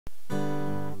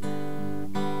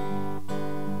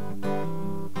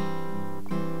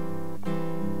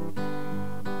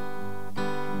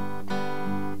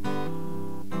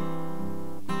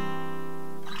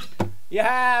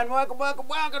Yeah, and welcome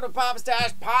to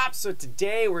PapastachePop. So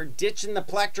today we're ditching the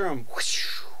plectrum,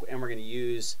 and we're going to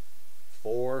use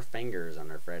 4 fingers on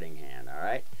our fretting hand, all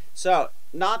right? So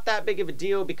not that big of a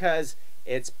deal because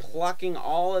it's plucking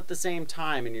all at the same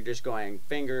time, and you're just going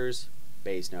fingers,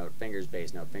 bass note, fingers,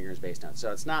 bass note, fingers, bass note.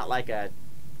 So it's not like a,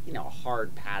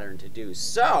 hard pattern to do.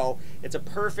 So it's a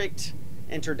perfect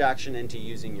introduction into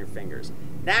using your fingers.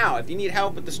 Now, if you need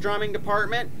help with the strumming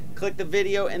department, click the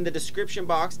video in the description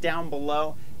box down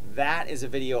below. That is a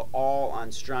video all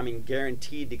on strumming,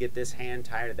 guaranteed to get this hand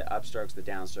tired of the upstrokes, the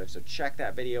downstrokes. So check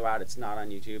that video out. It's not on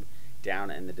YouTube. Down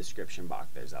in the description box,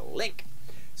 there's a link.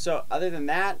 So other than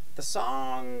that, the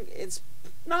song, it's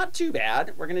not too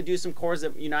bad. We're gonna do some chords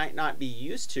that you might not be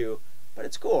used to, but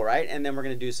it's cool, right? And then we're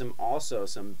going to do some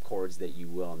chords that you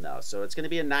will know. So it's going to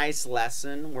be a nice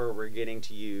lesson where we're getting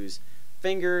to use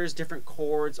fingers, different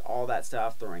chords, all that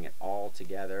stuff, throwing it all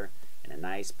together in a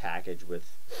nice package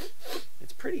with,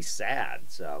 it's pretty sad.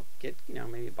 So get,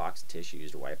 maybe a box of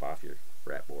tissues to wipe off your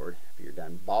fretboard if you're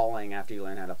done bawling after you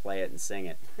learn how to play it and sing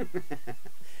it.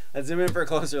 Let's zoom in for a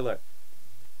closer look.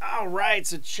 All right,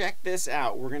 so check this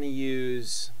out. We're going to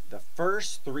use the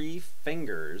first 3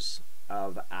 fingers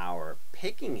of our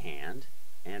picking hand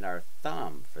and our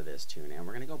thumb for this tune, and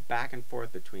we're going to go back and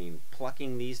forth between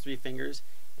plucking these 3 fingers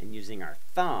and using our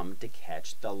thumb to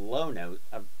catch the low note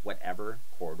of whatever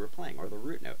chord we're playing, or the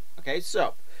root note. Okay,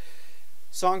 so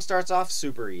song starts off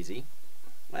super easy.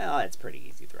 Well, it's pretty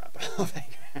easy throughout the whole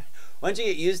thing. Once you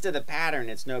get used to the pattern,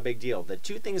 it's no big deal. The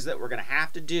 2 things that we're going to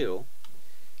have to do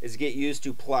is get used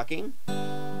to plucking.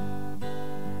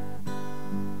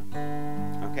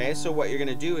 Okay, so what you're going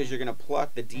to do is you're going to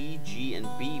pluck the D, G, and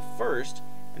B first,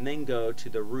 and then go to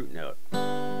the root note.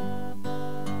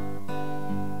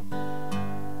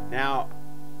 Now,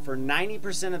 for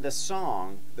 90% of the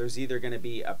song, there's either going to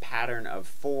be a pattern of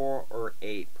 4 or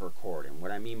 8 per chord. And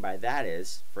what I mean by that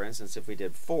is, for instance, if we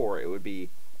did 4, it would be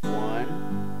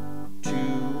 1,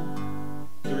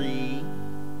 2, 3,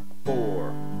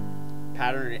 4.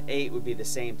 Pattern at 8 would be the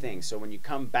same thing. So when you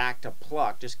come back to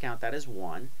pluck, just count that as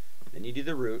 1. Then you do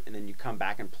the root, and then you come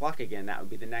back and pluck again. That would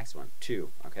be the next one, 2,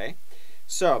 okay?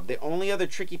 So the only other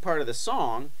tricky part of the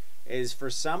song is for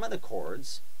some of the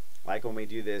chords, like when we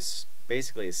do this,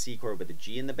 basically a C chord with a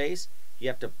G in the bass, you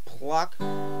have to pluck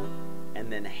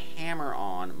and then hammer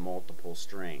on multiple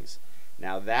strings.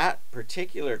 Now that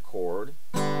particular chord,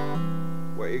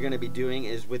 what you're going to be doing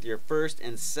is with your first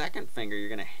and second finger, you're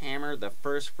going to hammer the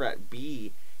first fret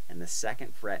B and the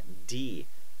second fret D.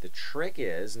 The trick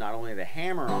is not only to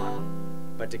hammer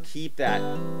on, but to keep that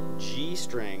G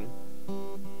string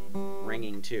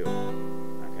ringing too.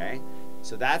 Okay?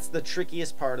 So that's the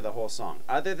trickiest part of the whole song.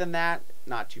 Other than that,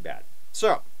 not too bad.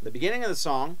 So, the beginning of the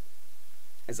song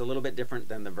is a little bit different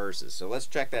than the verses. So let's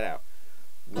check that out.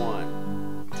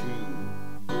 1, 2,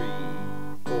 3,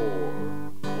 4.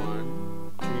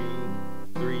 1,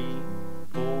 2, 3,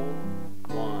 4.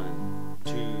 1,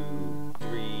 2,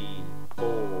 3, 4.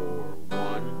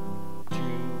 1, 2,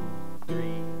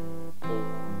 3,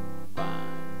 4, 5,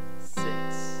 6.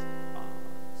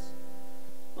 Pause.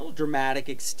 A little dramatic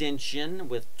extension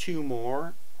with 2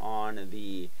 more on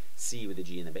the C with the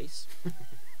G in the bass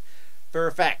for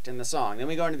effect in the song. Then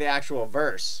we go into the actual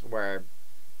verse where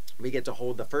we get to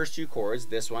hold the first 2 chords,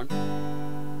 this one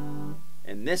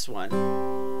and this one,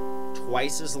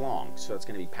 twice as long. So it's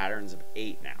going to be patterns of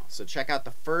 8 now. So check out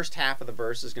the first half of the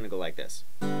verse is going to go like this.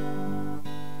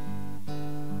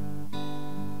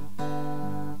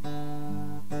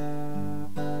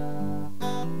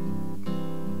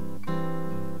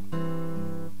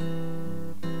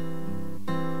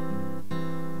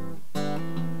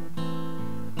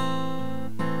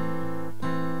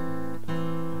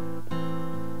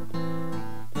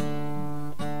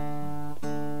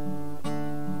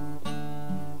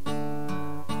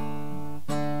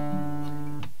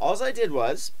 All I did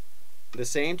was the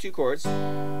same 2 chords,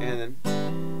 and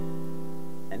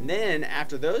then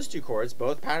after those 2 chords,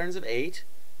 both patterns of 8,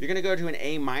 you're going to go to an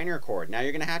A minor chord. Now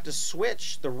you're going to have to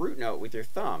switch the root note with your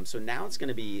thumb. So now it's going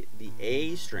to be the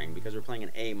A string because we're playing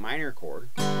an A minor chord,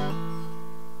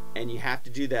 and you have to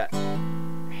do that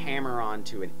hammer on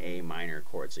to an A minor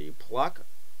chord. So you pluck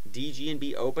D, G, and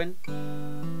B open,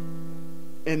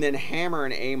 and then hammer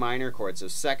an A minor chord. So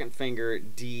second finger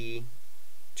D,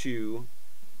 2,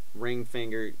 ring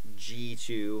finger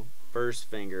G2, first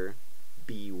finger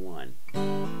B1,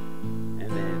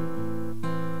 and then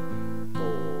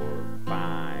 4,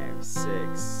 5,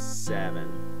 6,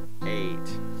 7, 8.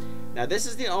 Now this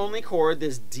is the only chord,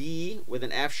 this D with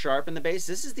an F sharp in the bass,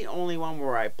 this is the only one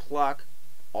where I pluck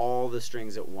all the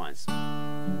strings at once.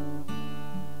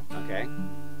 Okay?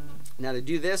 Now to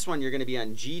do this one, you're going to be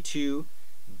on G2,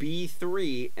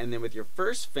 B3, and then with your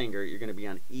first finger, you're going to be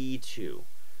on E2.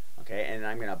 Okay, and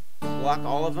I'm going to pluck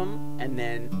all of them and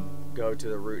then go to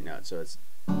the root note. So it's...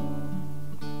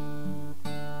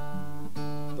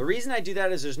 The reason I do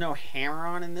that is there's no hammer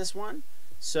on in this one,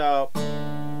 so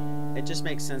it just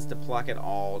makes sense to pluck it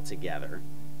all together.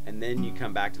 And then you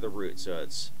come back to the root. So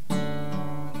it's 2,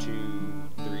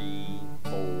 3,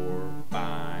 4,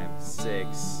 5,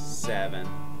 6, 7,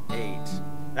 8.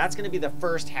 That's going to be the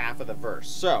first half of the verse.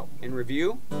 So, in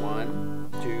review, 1,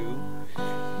 2,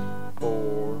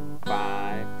 4,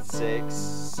 5, 6,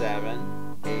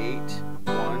 7, 8.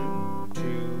 1,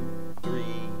 2, 3,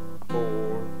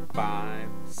 4, 5,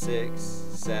 6,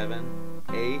 7,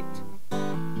 8.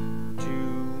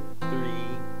 2, 3,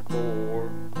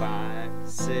 4, 5,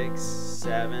 6,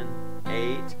 7,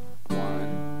 8.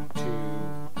 1,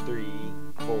 2, 3,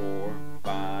 4,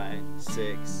 5,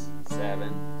 6,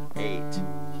 7, 8.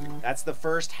 That's the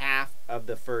first half of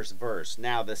the first verse.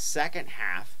 Now the second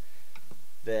half,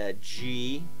 the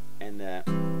G and the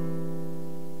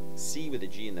C with the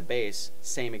G and the bass,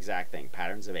 same exact thing,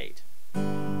 patterns of 8.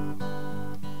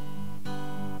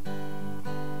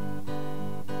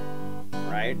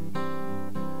 Right?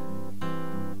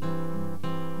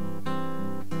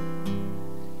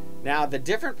 Now the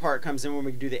different part comes in when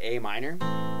we do the A minor.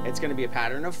 It's going to be a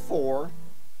pattern of 4,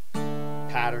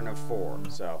 pattern of 4.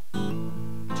 So 2,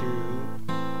 2.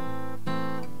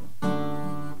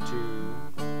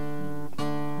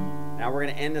 Now we're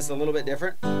going to end this a little bit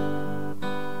different.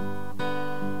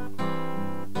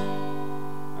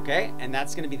 Okay, and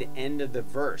that's going to be the end of the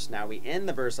verse. Now we end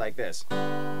the verse like this.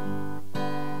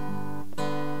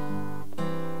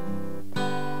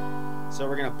 So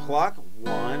we're going to pluck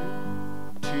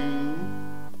 1, 2,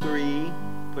 3,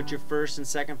 put your first and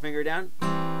second finger down,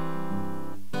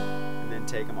 and then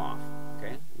take them off.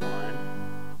 Okay,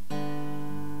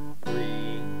 1, 3,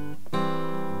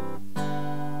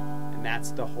 and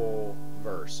that's the whole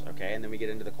verse. Okay, and then we get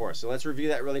into the chorus. So let's review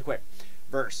that really quick.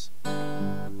 Verse.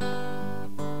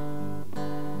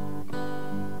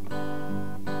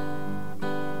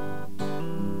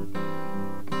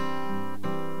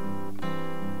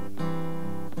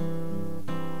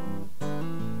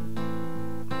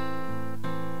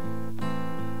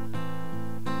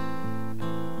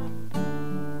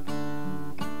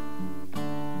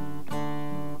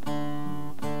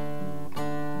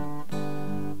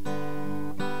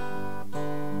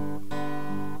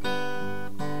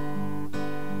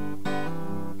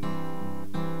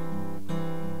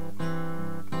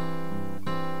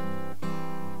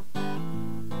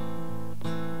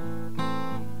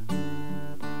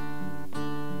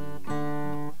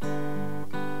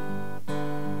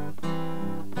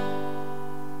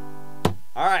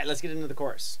 Alright, let's get into the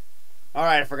chorus.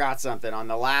 Alright, I forgot something. On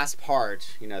the last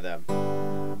part, you know,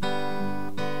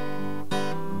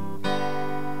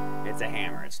 it's a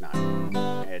hammer, it's not.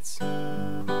 It's...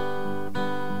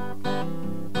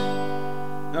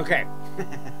 Okay.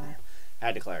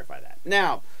 Had to clarify that.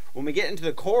 Now, when we get into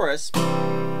the chorus,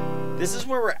 this is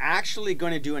where we're actually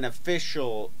going to do an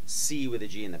official C with a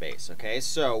G in the bass, okay?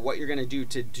 So what you're going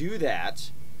to do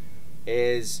that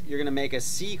is you're going to make a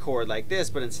C chord like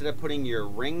this, but instead of putting your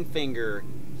ring finger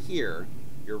here,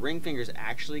 your ring finger is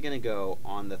actually going to go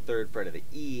on the 3rd fret of the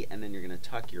E, and then you're going to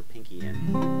tuck your pinky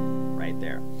in right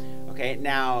there. Okay,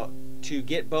 now to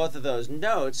get both of those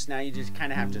notes, now you just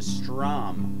kind of have to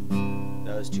strum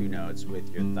those 2 notes with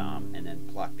your thumb and then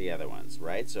pluck the other ones,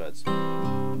 right? So it's...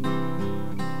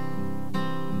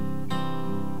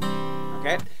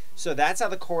 Okay, so that's how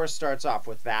the chorus starts off,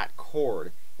 with that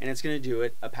chord. And it's going to do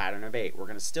it a pattern of 8.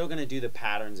 We're still going to do the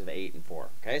patterns of 8 and 4.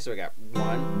 Okay, so we got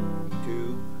 1,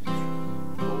 2,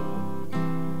 4,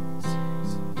 6.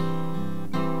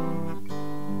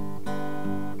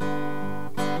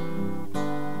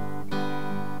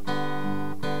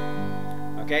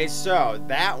 Okay, so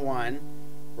that one,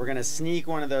 we're going to sneak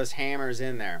one of those hammers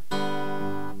in there.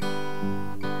 1,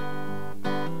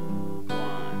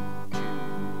 2,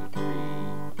 3,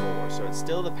 4. So it's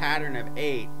still the pattern of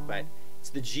 8, but it's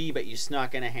the G, but you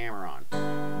snuck in a hammer on. 2,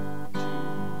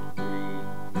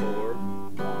 3, 4.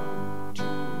 1, 2,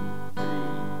 3,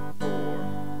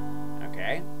 4.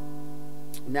 Okay?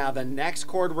 Now the next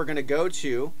chord we're going to go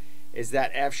to is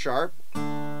that F sharp. 2,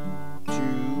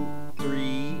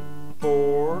 3,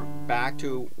 4. Back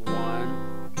to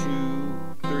 1,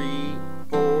 2, 3,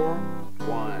 4.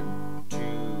 1, 2,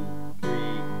 3.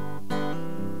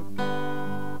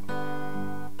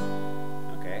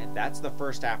 Okay, that's the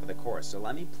first half of the chorus. So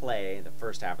let me play the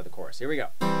first half of the chorus. Here we go.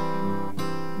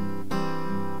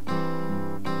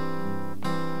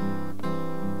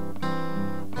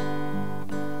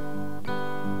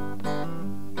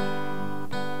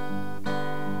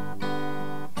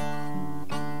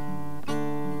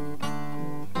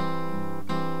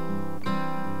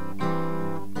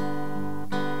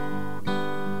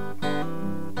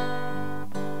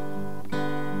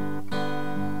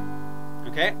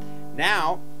 Okay,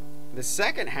 now the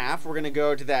second half, we're going to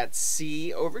go to that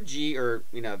C over G, or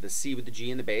the C with the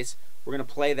G in the bass. We're going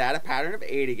to play that a pattern of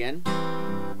 8 again.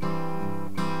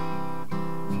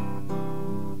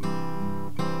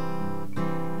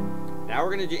 Now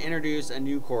we're going to introduce a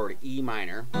new chord, E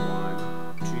minor.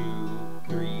 1,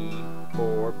 2, 3,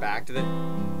 4. Back to the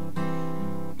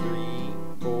 3,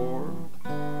 4,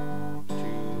 2,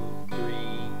 3,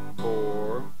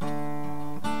 4.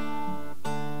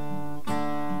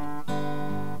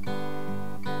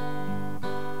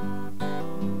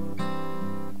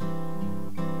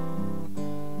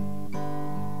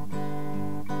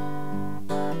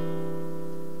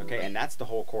 Okay, and that's the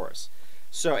whole chorus.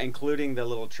 So, including the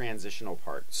little transitional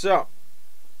part. So,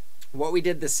 what we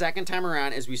did the second time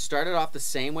around is we started off the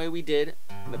same way we did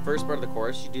in the first part of the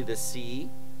chorus. You do the C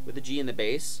with the G in the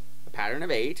bass, a pattern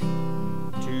of 8. 2,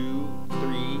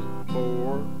 3,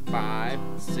 4, 5,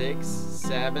 6,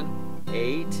 7,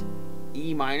 8.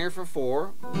 E minor for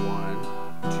 4. 1,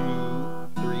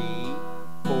 2, 3,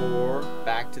 4.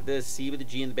 Back to the C with the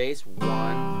G in the bass.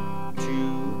 1,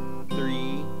 2,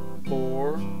 3,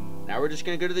 4. Now we're just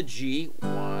going to go to the G.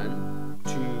 1,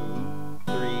 2,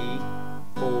 3,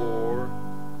 4.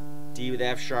 D with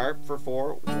F sharp for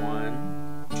 4.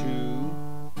 1, 2,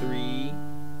 3,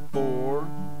 4.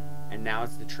 And now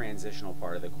it's the transitional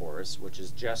part of the chorus, which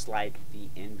is just like the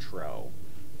intro,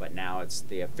 but now it's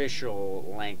the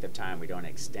official length of time. We don't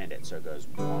extend it. So it goes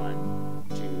 1,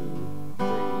 2, 3,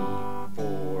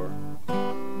 4,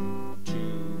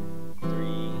 2,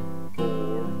 3,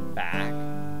 4, back.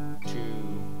 2,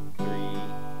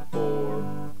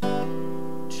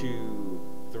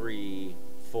 3,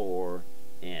 4,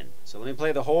 in. So let me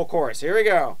play the whole chorus. Here we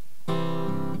go.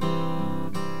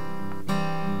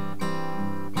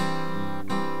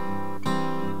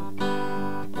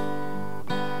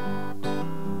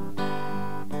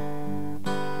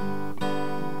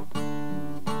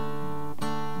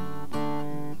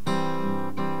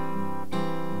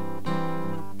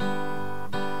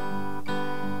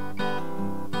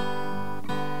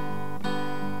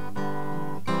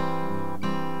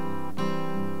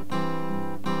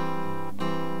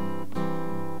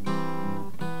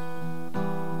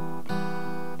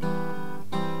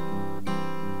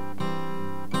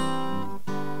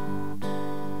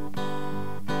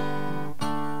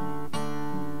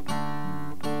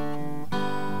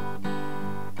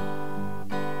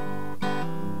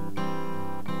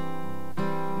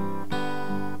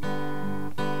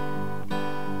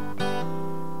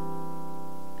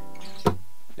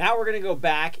 Now we're going to go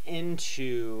back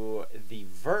into the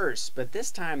verse, but this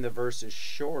time the verse is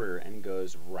shorter and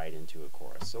goes right into a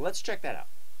chorus. So let's check that out.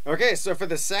 Okay, so for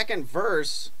the second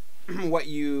verse, what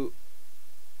you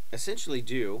essentially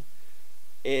do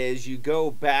is you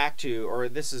go back to, or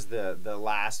this is the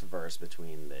last verse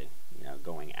between the,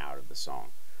 going out of the song.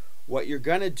 What you're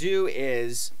going to do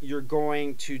is you're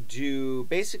going to do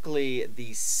basically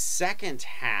the second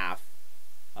half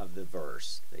of the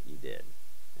verse that you did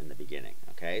in the beginning.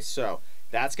 Okay, so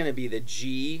that's going to be the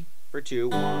G for 2.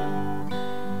 1,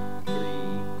 3,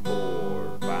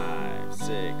 4, 5,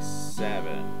 6,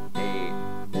 7, 8.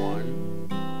 1,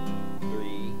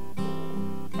 3,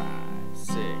 4, 5,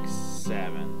 6,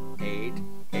 7, 8.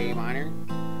 A minor.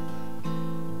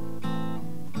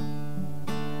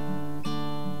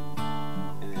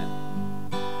 And then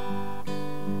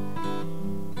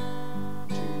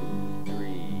 2,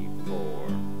 3,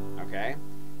 4. Okay,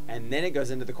 and then it goes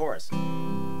into the chorus,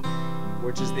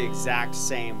 which is the exact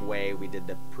same way we did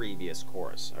the previous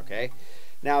chorus. Okay,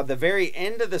 now the very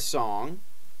end of the song,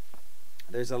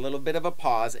 there's a little bit of a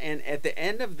pause, and at the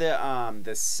end of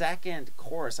the second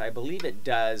chorus, I believe it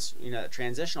does, the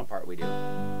transitional part we do. 3,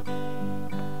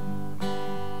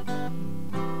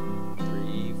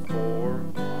 4,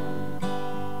 1.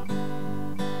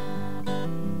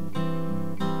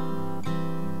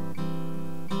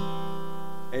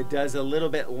 It does a little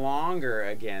bit longer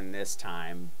again this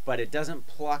time, but it doesn't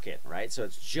pluck it, right? So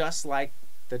it's just like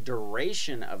the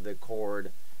duration of the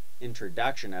chord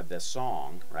introduction of this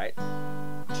song, right? 2,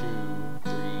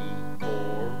 3,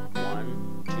 4,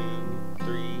 1, 2,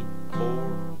 3, 4,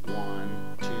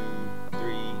 1, 2,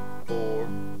 3, 4,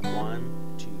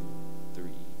 1, 2,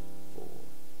 3, 4,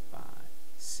 5,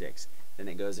 6. Then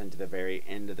it goes into the very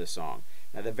end of the song.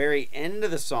 Now the very end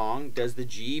of the song does the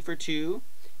G for 2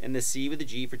 and the C with the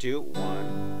G for 2.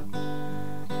 1,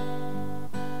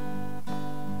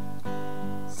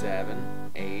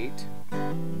 7, 8, 2,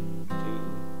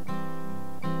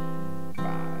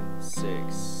 5,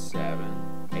 6,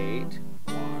 7, 8.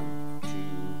 1, 2,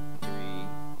 3,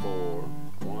 4,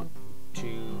 1,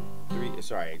 2, 3.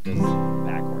 Sorry, it does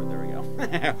backward. There we go.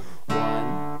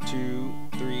 1, 2,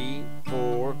 3,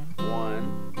 4.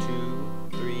 1,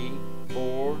 2, 3,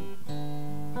 4.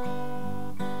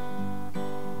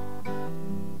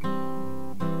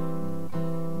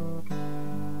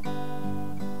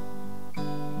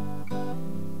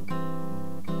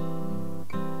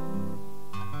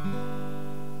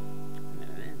 And then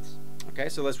it ends. Okay,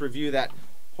 so let's review that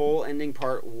whole ending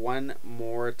part one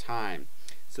more time.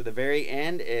 So the very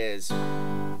end is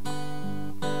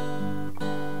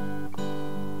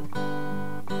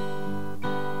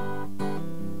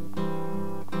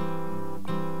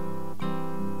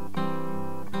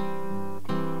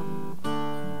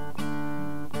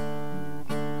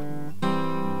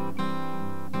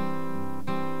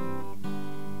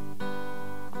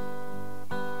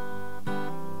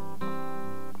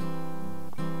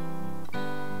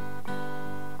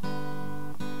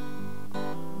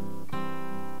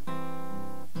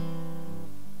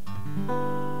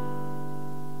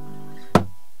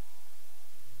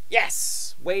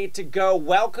yes! Way to go.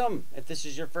 Welcome. If this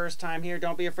is your first time here,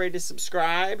 don't be afraid to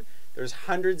subscribe. There's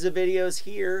hundreds of videos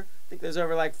here. I think there's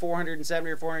over like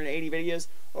 470 or 480 videos.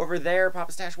 Over there,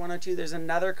 Papastache 102, there's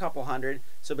another couple hundred.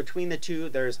 So between the two,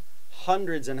 there's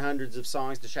hundreds and hundreds of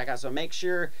songs to check out. So make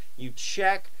sure you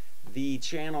check the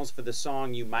channels for the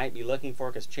song you might be looking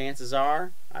for, because chances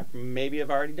are I maybe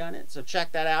have already done it. So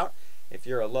check that out. If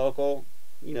you're a local,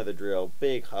 you know the drill.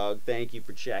 Big hug. Thank you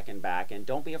for checking back. And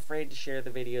don't be afraid to share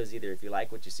the videos either. If you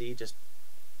like what you see, just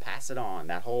pass it on.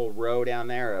 That whole row down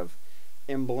there of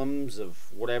emblems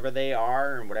of whatever they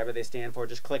are and whatever they stand for,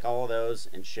 just click all of those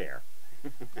and share.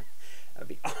 That'd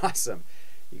be awesome.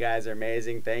 You guys are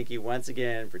amazing. Thank you once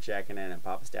again for checking in at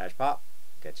Papastache Pop.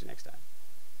 Catch you next time.